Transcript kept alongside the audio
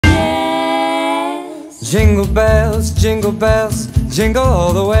jingle bells, jingle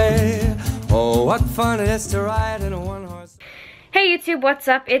all the way. Oh, what fun it is to ride in a one-horse. Hey YouTube, what's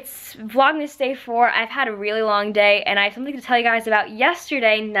up? It's Vlogmas Day 4. I've had a really long day and I have something to tell you guys about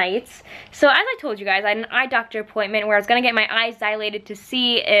yesterday night. So as I told you guys, I had an eye doctor appointment where I was going to get my eyes dilated to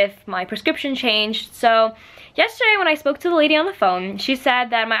see if my prescription changed. So yesterday when I spoke to the lady on the phone, she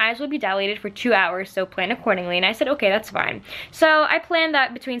said that my eyes would be dilated for 2 hours, so plan accordingly. And I said, okay, that's fine. So I planned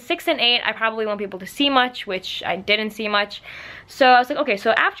that between 6 and 8, I probably won't be able to see much, which I didn't see much. So I was like, okay,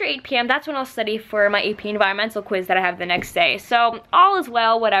 so after 8 p.m., that's when I'll study for my AP environmental quiz that I have the next day. So all is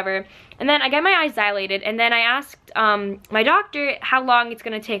well, whatever. And then I get my eyes dilated, and then I asked my doctor how long it's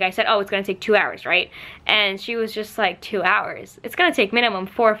gonna take. I said, oh, it's gonna take 2 hours, right? And she was just like, 2 hours? It's gonna take minimum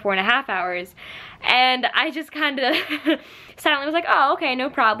 4.5 hours. And I just kind of silently was like, oh, okay, no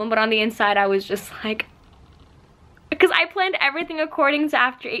problem. But on the inside, I was just like, because I planned everything according to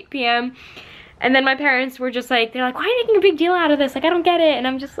after 8 p.m. And then my parents were just like, they're like, why are you making a big deal out of this? Like, I don't get it. And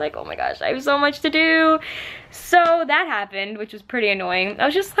I'm just like, oh my gosh, I have so much to do. So that happened, which was pretty annoying. I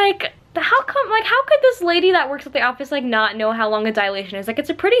was just like, how could this lady that works at the office like not know how long a dilation is? Like,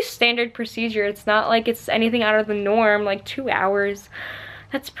 it's a pretty standard procedure. It's not like it's anything out of the norm, like 2 hours.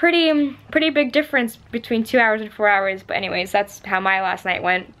 That's pretty big difference between 2 hours and 4 hours. But anyways, that's how my last night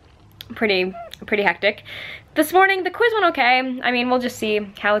went. Pretty hectic. This morning, the quiz went okay. I mean, we'll just see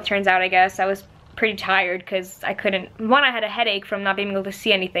how it turns out, I guess. I was pretty tired because I couldn't, one, I had a headache from not being able to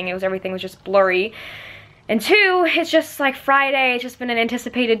see anything. Everything was just blurry. And two, it's just like Friday, it's just been an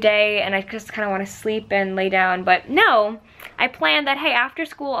anticipated day and I just kind of want to sleep and lay down. But no, I planned that, hey, after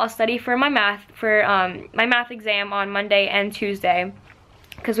school, I'll study for my math, my math exam on Monday and Tuesday.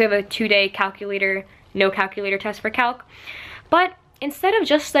 Because we have a 2-day calculator, no calculator test for calc. But instead of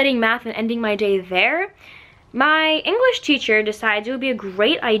just studying math and ending my day there, my English teacher decided it would be a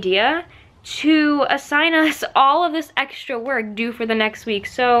great idea to assign us all of this extra work due for the next week.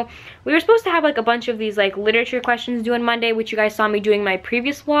 So we were supposed to have like a bunch of these like literature questions due on Monday, which you guys saw me doing my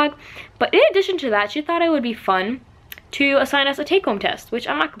previous vlog. But in addition to that, she thought it would be fun to assign us a take-home test, which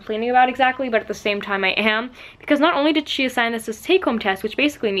I'm not complaining about exactly, but at the same time I am, because not only did she assign us this take-home test, which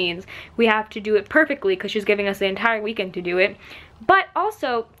basically means we have to do it perfectly because she's giving us the entire weekend to do it, but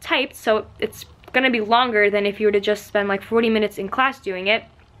also typed, so it's gonna be longer than if you were to just spend like 40 minutes in class doing it.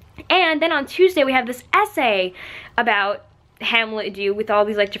 And then on Tuesday we have this essay about Hamlet due with all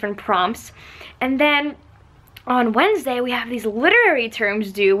these like different prompts, and then on Wednesday we have these literary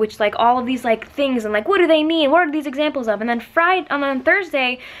terms due, which like all of these like things and like what do they mean, what are these examples of, and then on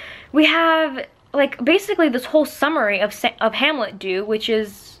Thursday we have like basically this whole summary of Hamlet due, which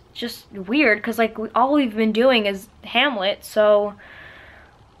is just weird because like all we've been doing is Hamlet. So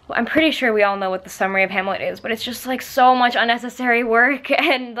I'm pretty sure we all know what the summary of Hamlet is, but it's just like so much unnecessary work,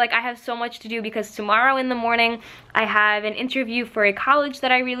 and like I have so much to do because tomorrow in the morning I have an interview for a college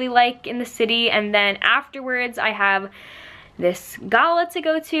that I really like in the city, and then afterwards I have this gala to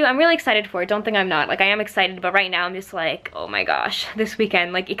go to. I'm really excited for it, don't think I'm not. Like I am excited, but right now I'm just like, oh my gosh, this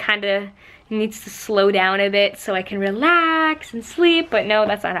weekend, like it kind of needs to slow down a bit so I can relax and sleep, but no,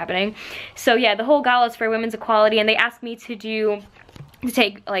 that's not happening. So yeah, the whole gala is for women's equality, and they asked me to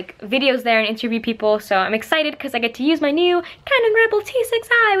take like videos there and interview people, so I'm excited because I get to use my new Canon Rebel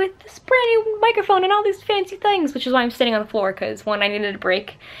T6i with this brand new microphone and all these fancy things, which is why I'm sitting on the floor, because one, I needed a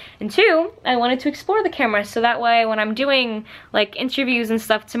break, and two, I wanted to explore the camera so that way when I'm doing like interviews and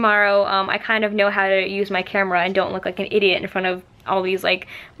stuff tomorrow, I kind of know how to use my camera and don't look like an idiot in front of all these like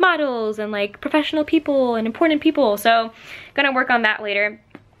models and like professional people and important people. So gonna work on that later.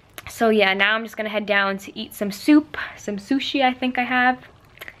 So yeah, now I'm just gonna head down to eat some soup, some sushi I think I have.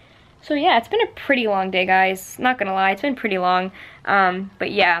 So yeah, it's been a pretty long day, guys. Not gonna lie, it's been pretty long.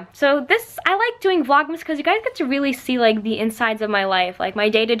 But yeah, so I like doing Vlogmas because you guys get to really see like the insides of my life, like my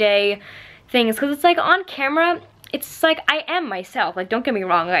day-to-day things, because it's like on camera, it's like I am myself. Like don't get me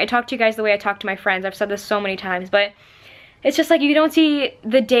wrong, like, I talk to you guys the way I talk to my friends. I've said this so many times, but it's just like you don't see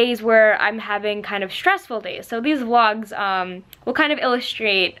the days where I'm having kind of stressful days. So these vlogs will kind of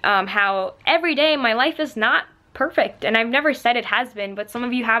illustrate how every day my life is not perfect. And I've never said it has been, but some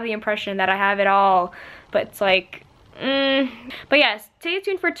of you have the impression that I have it all. But it's like, But yes, stay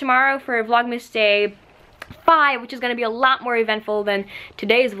tuned for tomorrow for Vlogmas Day 5, which is going to be a lot more eventful than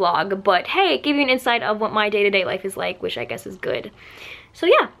today's vlog. But hey, it gave you an insight of what my day-to-day life is like, which I guess is good. So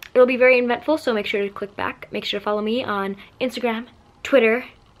yeah, it'll be very eventful, so make sure to click back. Make sure to follow me on Instagram, Twitter,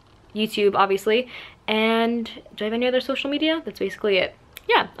 YouTube, obviously. And do I have any other social media? That's basically it.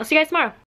 Yeah, I'll see you guys tomorrow.